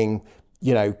up being,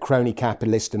 you know, crony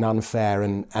capitalist and unfair,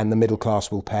 and the middle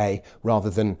class will pay rather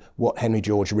than what Henry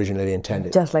George originally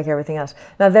intended. Just like everything else.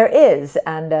 Now there is,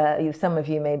 and some of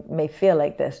you may feel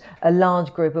like this, a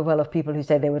large group of well-off people who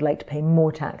say they would like to pay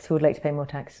more tax. Who would like to pay more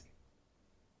tax?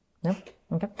 No?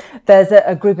 Okay. There's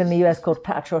a group in the US called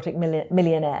patriotic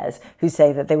millionaires who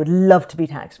say that they would love to be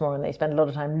taxed more, and they spend a lot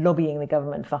of time lobbying the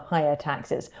government for higher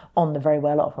taxes on the very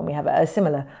well off. And we have a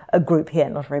similar group here,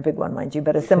 not a very big one, mind you,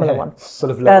 but a similar one. Full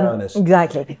of low earners.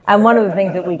 Exactly. And one of the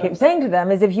things that we keep saying to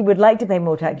them is if you would like to pay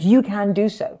more tax, you can do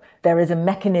so. There is a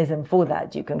mechanism for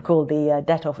that. You can call the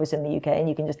debt office in the UK and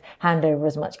you can just hand over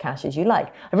as much cash as you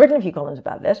like. I've written a few columns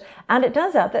about this, and it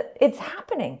turns out that it's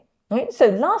happening. Right? So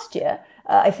last year,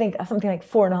 I think something like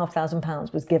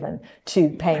 £4,500 was given to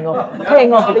paying off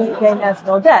the UK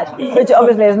national debt, which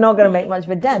obviously is not going to make much of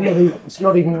a dent. It's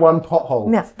not even one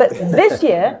pothole. Yeah, but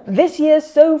this year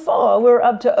so far, we're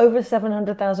up to over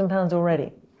 £700,000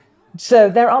 already. So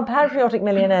there are patriotic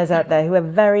millionaires out there who are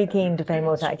very keen to pay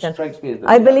more tax. And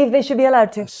I believe they should be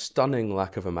allowed to. Stunning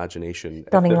lack of imagination.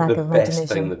 The best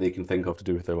thing that they can think of to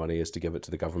do with their money is to give it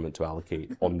to the government to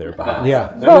allocate on their behalf.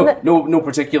 Yeah. No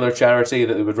particular charity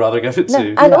that they would rather give it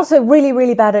to. And also really,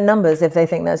 really bad at numbers if they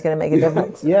think that's going to make a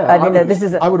difference. Yeah.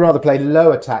 I would rather pay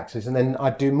lower taxes and then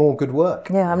I'd do more good work.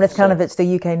 Yeah, I mean, it's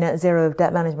the UK net zero of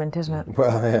debt management, isn't it?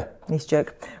 Well, yeah. Nice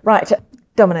joke. Right,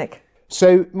 Dominic.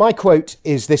 So my quote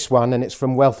is this one, and it's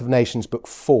from Wealth of Nations, book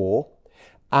 4,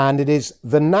 and it is: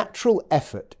 "The natural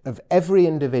effort of every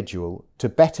individual to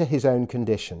better his own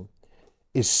condition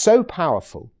is so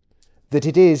powerful that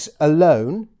it is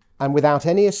alone and without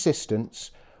any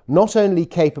assistance not only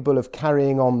capable of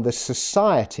carrying on the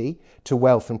society to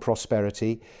wealth and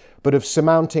prosperity, but of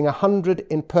surmounting 100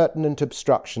 impertinent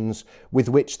obstructions with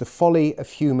which the folly of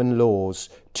human laws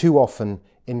too often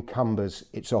encumbers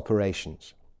its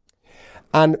operations."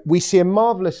 And we see a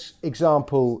marvellous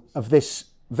example of this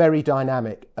very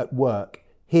dynamic at work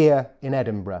here in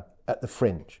Edinburgh at the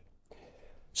Fringe.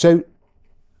 So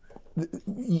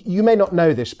you may not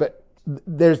know this, but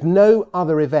there's no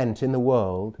other event in the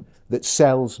world that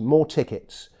sells more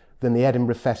tickets than the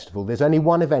Edinburgh Festival. There's only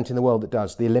one event in the world that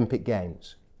does, the Olympic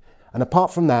Games. And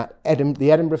apart from that,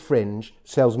 the Edinburgh Fringe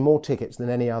sells more tickets than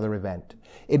any other event.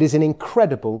 It is an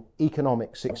incredible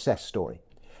economic success story.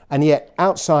 And yet,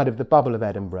 outside of the bubble of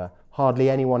Edinburgh, hardly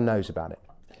anyone knows about it.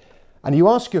 And you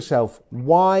ask yourself,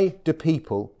 why do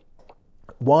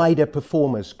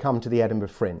performers come to the Edinburgh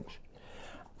Fringe?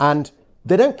 And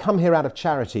they don't come here out of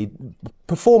charity.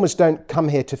 Performers don't come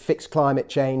here to fix climate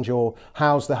change or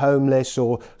house the homeless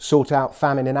or sort out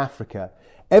famine in Africa.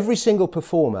 Every single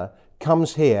performer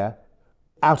comes here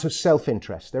out of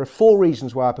self-interest. There are 4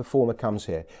 reasons why a performer comes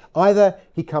here. Either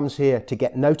he comes here to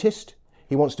get noticed.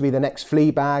 He wants to be the next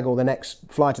Fleabag or the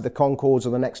next Flight of the Conchords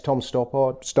or the next Tom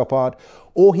Stoppard.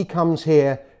 Or he comes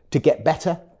here to get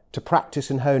better, to practice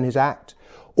and hone his act.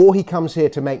 Or he comes here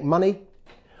to make money.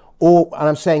 Or, and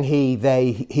I'm saying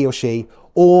he or she,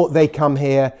 or they come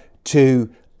here to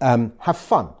have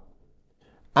fun.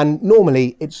 And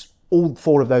normally it's all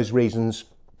 4 of those reasons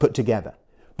put together.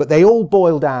 But they all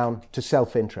boil down to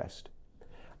self-interest.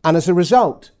 And as a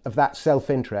result of that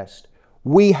self-interest,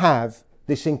 we have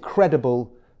this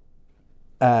incredible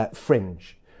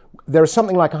fringe. There are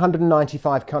something like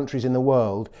 195 countries in the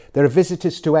world. There are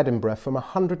visitors to Edinburgh from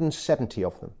 170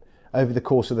 of them over the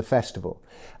course of the festival.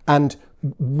 And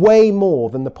way more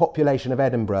than the population of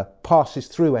Edinburgh passes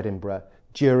through Edinburgh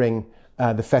during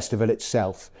the festival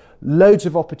itself. Loads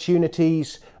of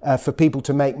opportunities for people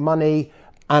to make money.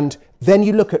 And then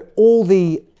you look at all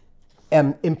the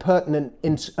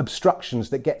impertinent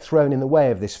obstructions that get thrown in the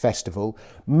way of this festival,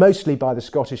 mostly by the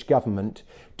Scottish government,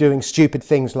 doing stupid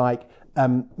things like,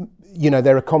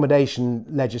 their accommodation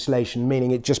legislation,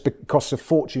 meaning it just costs a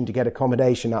fortune to get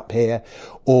accommodation up here,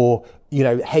 or,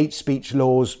 hate speech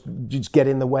laws just get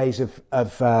in the ways of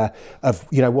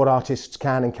what artists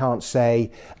can and can't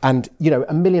say, and,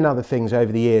 a million other things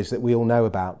over the years that we all know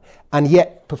about. And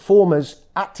yet performers,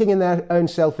 acting in their own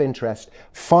self-interest,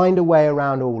 find a way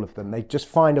around all of them. They just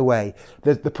find a way.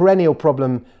 The perennial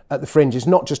problem at the Fringe is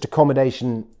not just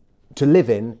accommodation to live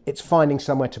in, it's finding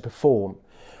somewhere to perform.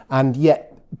 And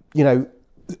yet,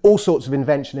 all sorts of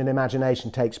invention and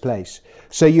imagination takes place.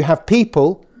 So you have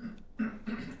people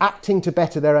acting to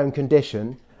better their own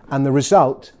condition, and the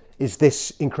result is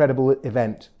this incredible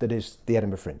event that is the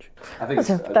Edinburgh Fringe. I think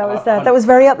that was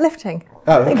very uplifting.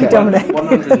 Oh, Thank you, Dominic.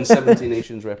 170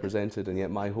 nations represented, and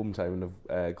yet my hometown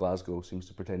of Glasgow seems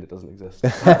to pretend it doesn't exist.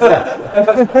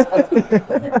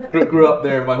 Grew up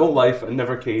there my whole life and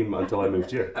never came until I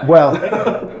moved here. Well,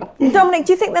 Dominic,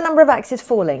 do you think the number of acts is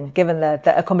falling, given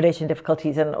the accommodation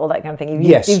difficulties and all that kind of thing?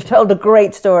 Yes. You've told a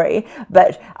great story,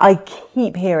 but I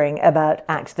keep hearing about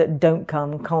acts that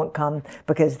can't come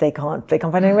because they can't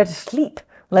find anywhere to sleep,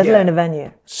 let alone a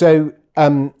venue. So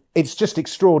it's just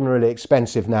extraordinarily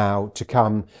expensive now to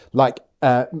come. Like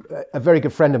a very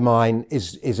good friend of mine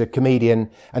is a comedian,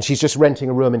 and she's just renting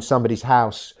a room in somebody's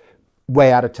house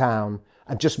way out of town,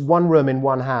 and just one room in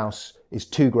one house is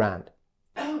 $2,000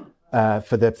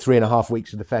 for the 3.5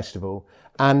 weeks of the festival.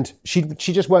 And she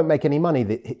just won't make any money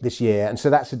this year, and so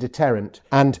that's a deterrent.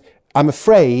 And I'm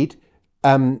afraid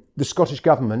the Scottish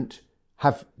government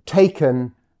have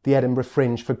taken the Edinburgh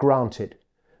Fringe for granted.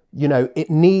 You know, it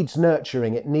needs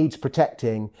nurturing, it needs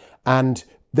protecting, and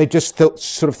they just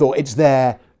sort of thought it's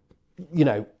there, you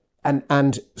know,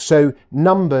 and so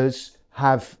numbers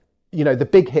have, you know, the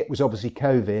big hit was obviously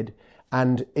COVID,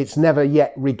 and it's never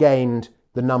yet regained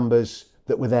the numbers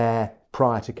that were there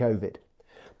prior to COVID.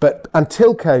 But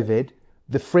until COVID,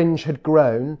 the Fringe had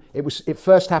grown. It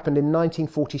first happened in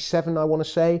 1947, I want to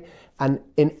say, and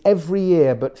in every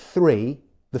year but 3,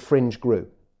 the Fringe grew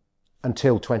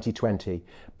until 2020.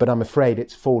 But I'm afraid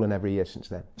it's fallen every year since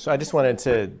then. So I just wanted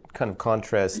to kind of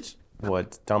contrast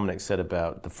what Dominic said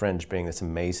about the Fringe being this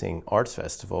amazing arts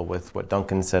festival with what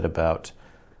Duncan said about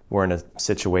we're in a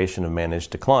situation of managed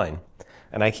decline.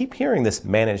 And I keep hearing this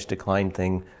managed decline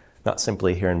thing, not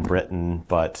simply here in Britain,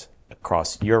 but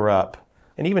across Europe,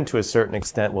 and even to a certain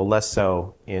extent, well, less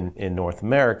so in North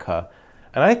America.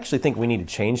 And I actually think we need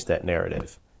to change that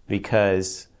narrative,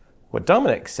 because what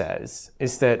Dominic says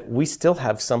is that we still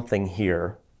have something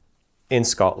here in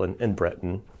Scotland, in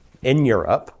Britain, in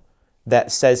Europe,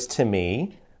 that says to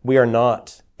me, we are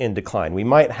not in decline. We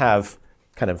might have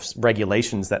kind of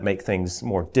regulations that make things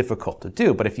more difficult to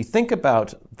do, but if you think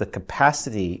about the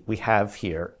capacity we have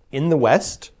here in the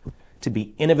West to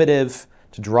be innovative,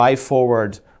 to drive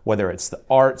forward, whether it's the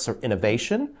arts or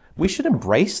innovation, we should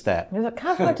embrace that. It's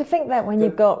kind of hard to think that when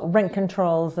you've got rent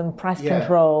controls and price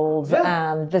controls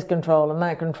and this control and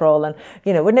that control, and,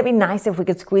 you know, wouldn't it be nice if we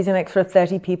could squeeze an extra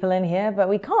 30 people in here? But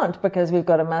we can't, because we've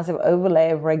got a massive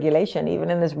overlay of regulation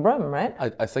even in this room, right?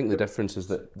 I think the difference is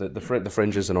that the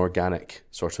Fringe is an organic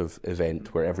sort of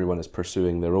event where everyone is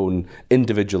pursuing their own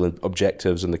individual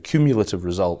objectives, and the cumulative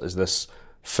result is this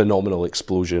phenomenal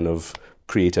explosion of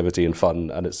creativity and fun,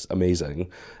 and it's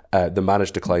amazing. The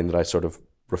managed decline that I sort of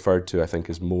referred to, I think,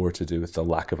 is more to do with the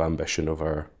lack of ambition of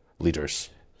our leaders.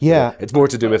 Yeah. It's more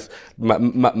to do with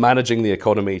managing the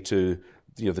economy to,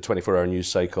 you know, the 24-hour news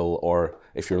cycle, or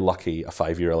if you're lucky, a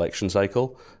 5-year election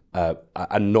cycle,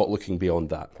 and not looking beyond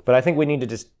that. But I think we need to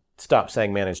just stop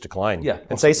saying managed decline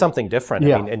and say something different.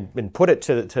 Yeah. I mean, and put it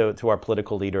to our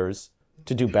political leaders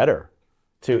to do better.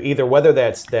 To either, whether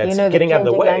that's you know, getting out of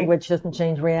the way. Language doesn't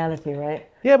change reality, right?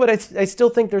 Yeah, but I still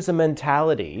think there's a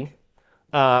mentality.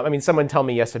 I mean, someone told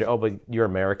me yesterday, oh, but you're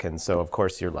American, so of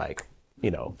course you're like, you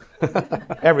know,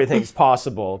 everything's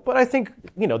possible. But I think,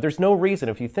 you know, there's no reason,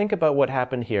 if you think about what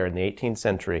happened here in the 18th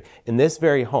century, in this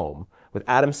very home, with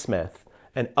Adam Smith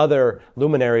and other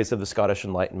luminaries of the Scottish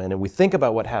Enlightenment, and we think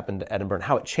about what happened to Edinburgh and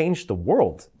how it changed the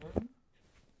world.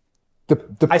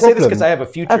 I say this because I have a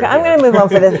future. Okay, I'm going to move on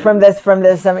from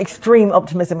this extreme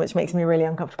optimism, which makes me really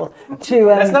uncomfortable.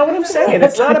 That's not what I'm saying.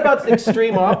 It's not about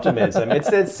extreme optimism. It's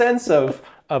that sense of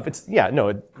it's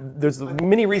there's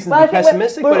many reasons to be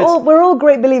pessimistic. We're all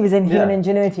great believers in human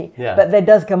ingenuity, but there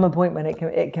does come a point when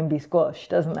it can be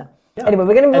squashed, doesn't there? Yeah. Anyway,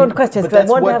 we're going to move on to questions, because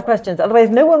I want to have questions. Otherwise,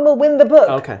 no one will win the book.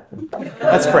 Okay,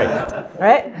 that's free.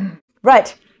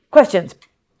 Right. Questions.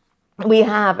 We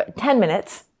have 10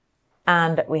 minutes.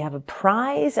 And we have a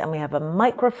prize, and we have a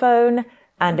microphone.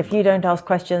 And if you don't ask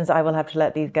questions, I will have to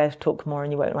let these guys talk more,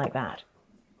 and you won't like that.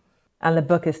 And the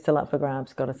book is still up for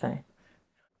grabs, got to say.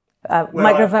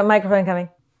 Microphone coming.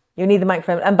 You need the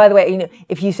microphone. And by the way, you know,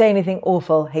 if you say anything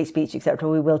awful, hate speech, etc.,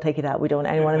 we will take it out. We don't want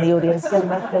anyone in the audience.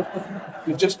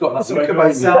 You've just got to look at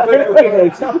myself.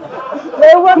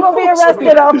 No one will be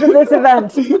arrested after this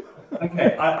event.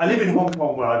 Okay, I live in Hong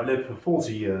Kong, where I've lived for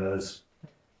 40 years.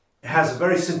 It has a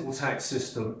very simple tax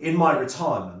system. In my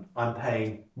retirement, I'm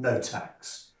paying no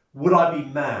tax. Would I be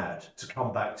mad to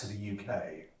come back to the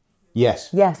UK? Yes.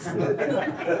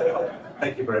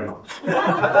 Thank you very much.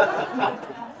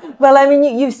 Well, I mean,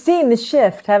 you've seen the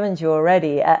shift, haven't you,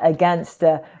 already, against...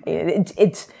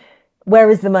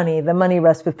 Where is the money? The money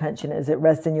rests with pensioners. It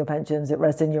rests in your pensions. It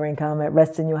rests in your income. It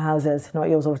rests in your houses. Not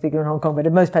yours, obviously, you're in Hong Kong, but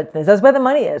in most pensioners. That's where the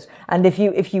money is. And if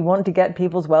you want to get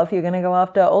people's wealth, you're going to go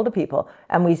after older people.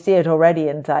 And we see it already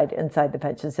inside the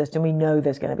pension system. We know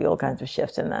there's going to be all kinds of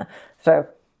shifts in there. So,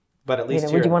 but at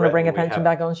least would you want to bring a pension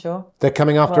back on shore? They're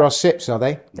coming after our SIPs, are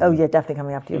they? Oh, yeah, definitely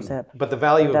coming after your SIP. But the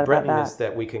value of Britain is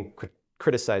that we can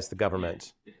criticize the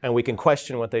government and we can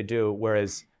question what they do,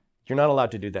 whereas you're not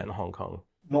allowed to do that in Hong Kong.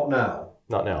 Not now.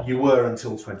 Not now. You were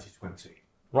until 2020.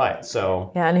 Right,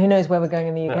 so... Yeah, and who knows where we're going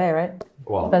in the UK, right?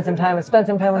 Well... Spend some time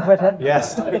with Twitter.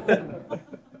 Yes. I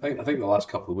think the last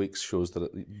couple of weeks shows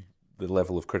that the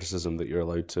level of criticism that you're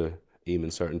allowed to aim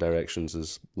in certain directions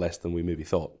is less than we maybe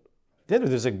thought. Yeah,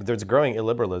 there's a growing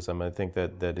illiberalism, I think,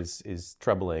 that is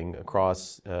troubling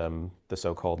across the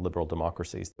so-called liberal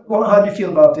democracies. Well, how do you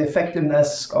feel about the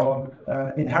effectiveness of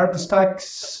inheritance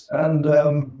tax? And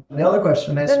the other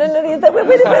question is... No, one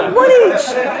each.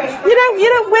 You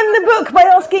don't win the book by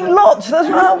asking lots. That's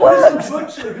not how it works.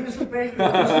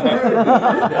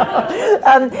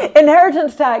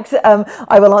 Inheritance tax,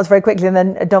 I will answer very quickly, and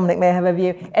then Dominic may have a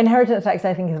view. Inheritance tax,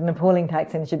 I think, is an appalling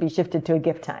tax and should be shifted to a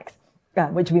gift tax.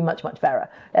 Which would be much, much fairer.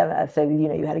 So,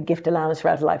 you had a gift allowance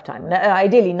throughout a lifetime.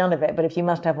 Ideally, none of it, but if you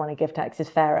must have one, a gift tax is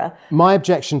fairer. My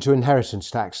objection to inheritance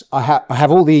tax, I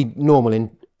have all the normal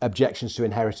objections to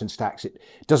inheritance tax. It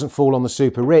doesn't fall on the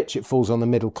super rich, it falls on the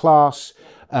middle class.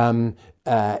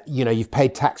 You've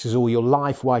paid taxes all your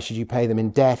life, why should you pay them in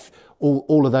death?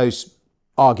 All of those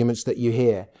arguments that you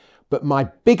hear. But my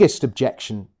biggest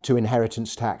objection to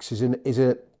inheritance tax is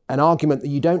an argument that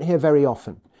you don't hear very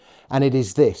often, and it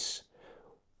is this.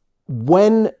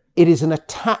 When it is an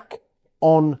attack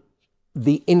on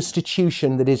the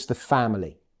institution that is the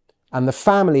family, and the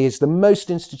family is the most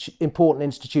important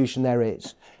institution there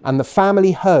is, and the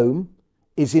family home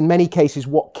is in many cases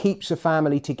what keeps a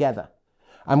family together.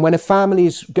 And when a family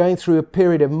is going through a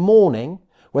period of mourning,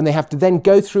 when they have to then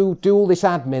do all this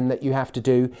admin that you have to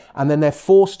do, and then they're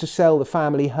forced to sell the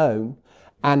family home,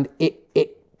 and it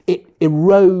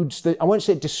erodes, I won't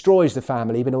say it destroys the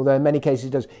family, but although in many cases it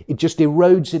does, it just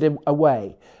erodes it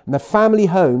away. And the family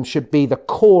home should be the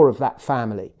core of that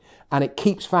family, and it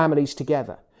keeps families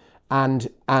together. And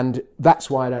that's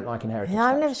why I don't like inheritance tax.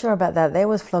 I'm never sure about that. They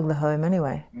always flog the home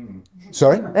anyway.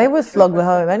 Sorry? They always flog the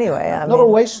home anyway. Not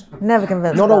always. Never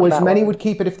convinced. Not always. Many one. would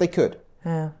keep it if they could.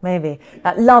 Yeah, maybe.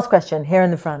 Last question, here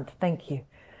in the front. Thank you.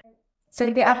 So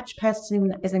the average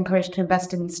person is encouraged to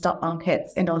invest in stock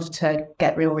markets in order to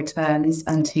get real returns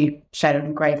and to show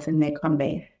growth in the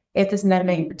economy. If there's no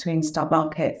link between stock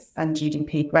markets and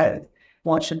GDP growth,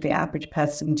 what should the average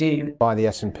person do? Buy the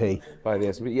S&P. Buy the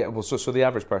S&P, yeah. Well, so the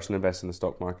average person invests in the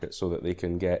stock market so that they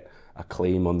can get a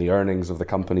claim on the earnings of the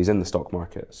companies in the stock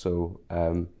market. So,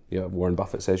 Warren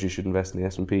Buffett says you should invest in the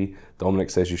S&P. Dominic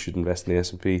says you should invest in the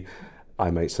S&P.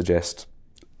 I might suggest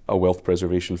a wealth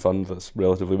preservation fund that's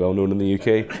relatively well known in the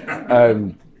UK.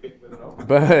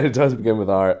 But it does begin with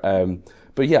R.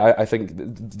 But yeah, I think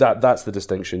that's the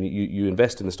distinction. You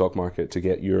invest in the stock market to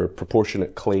get your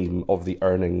proportionate claim of the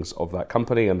earnings of that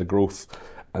company and the growth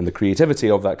and the creativity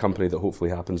of that company that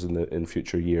hopefully happens in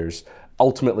future years.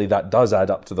 Ultimately, that does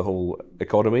add up to the whole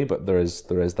economy, but there is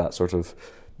that sort of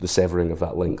the severing of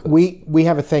that link. We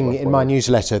have a thing in my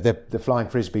newsletter, the Flying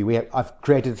Frisbee. I've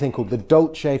created a thing called the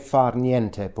Dolce Far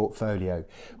Niente portfolio,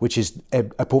 which is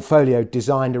a portfolio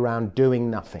designed around doing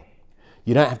nothing.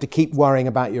 You don't have to keep worrying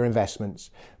about your investments.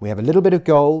 We have a little bit of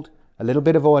gold, a little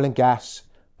bit of oil and gas,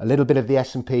 a little bit of the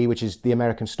S&P, which is the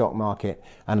American stock market,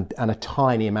 and a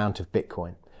tiny amount of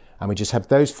Bitcoin. And we just have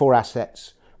those four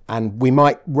assets, and we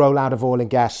might roll out of oil and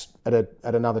gas at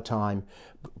another time,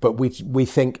 but we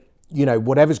think,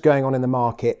 whatever's going on in the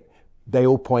market, they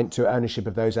all point to ownership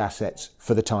of those assets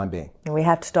for the time being. And we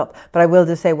have to stop. But I will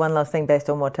just say one last thing based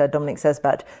on what Dominic says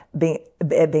about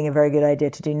it being a very good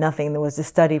idea to do nothing. There was a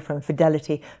study from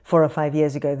Fidelity 4 or 5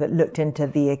 years ago that looked into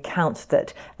the accounts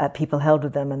that people held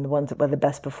with them and the ones that were the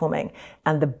best performing.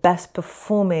 And the best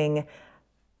performing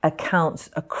accounts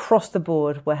across the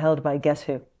board were held by, guess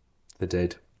who? The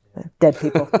dead. Dead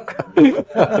people.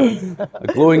 A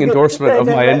glowing endorsement of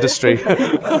my industry.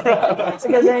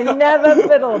 Because they never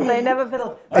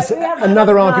fiddled. It's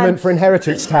another argument for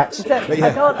inheritance tax. So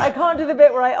I can't do the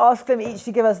bit where I ask them each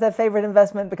to give us their favourite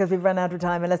investment because we've run out of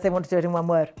time, unless they want to do it in one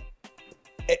word.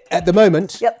 At the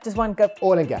moment, Yep, just one, go.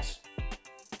 Oil and gas.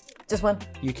 Just one.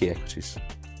 UK equities.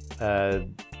 The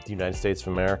United States of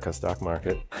America stock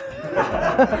market.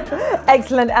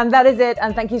 Excellent, and that is it.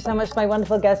 And thank you so much to my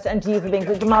wonderful guests and to you for being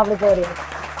such a marvellous audience.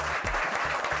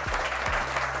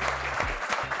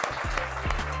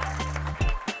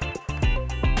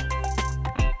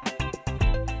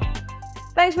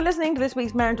 Thanks for listening to this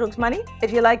week's Merryn Talks Money.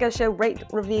 If you like our show, rate,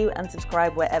 review and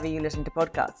subscribe wherever you listen to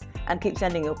podcasts. And keep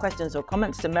sending your questions or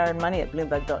comments to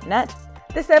merrynmoney@bloomberg.net.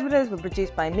 This episode was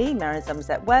produced by me, Merryn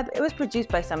Somerset Webb. It was produced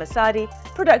by Summer Sadi.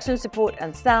 Production support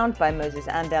and sound by Moses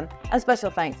Andem. And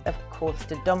special thanks, of course,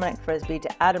 to Dominic Frisby, to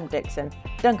Adam Dixon,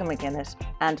 Duncan MacInnes,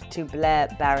 and to Blair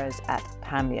Barrows at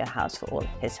Panmure House for all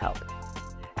his help.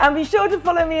 And be sure to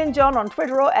follow me and John on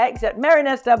Twitter or X at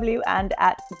MerrynSW and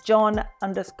at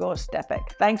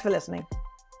John_Stepek. Thanks for listening.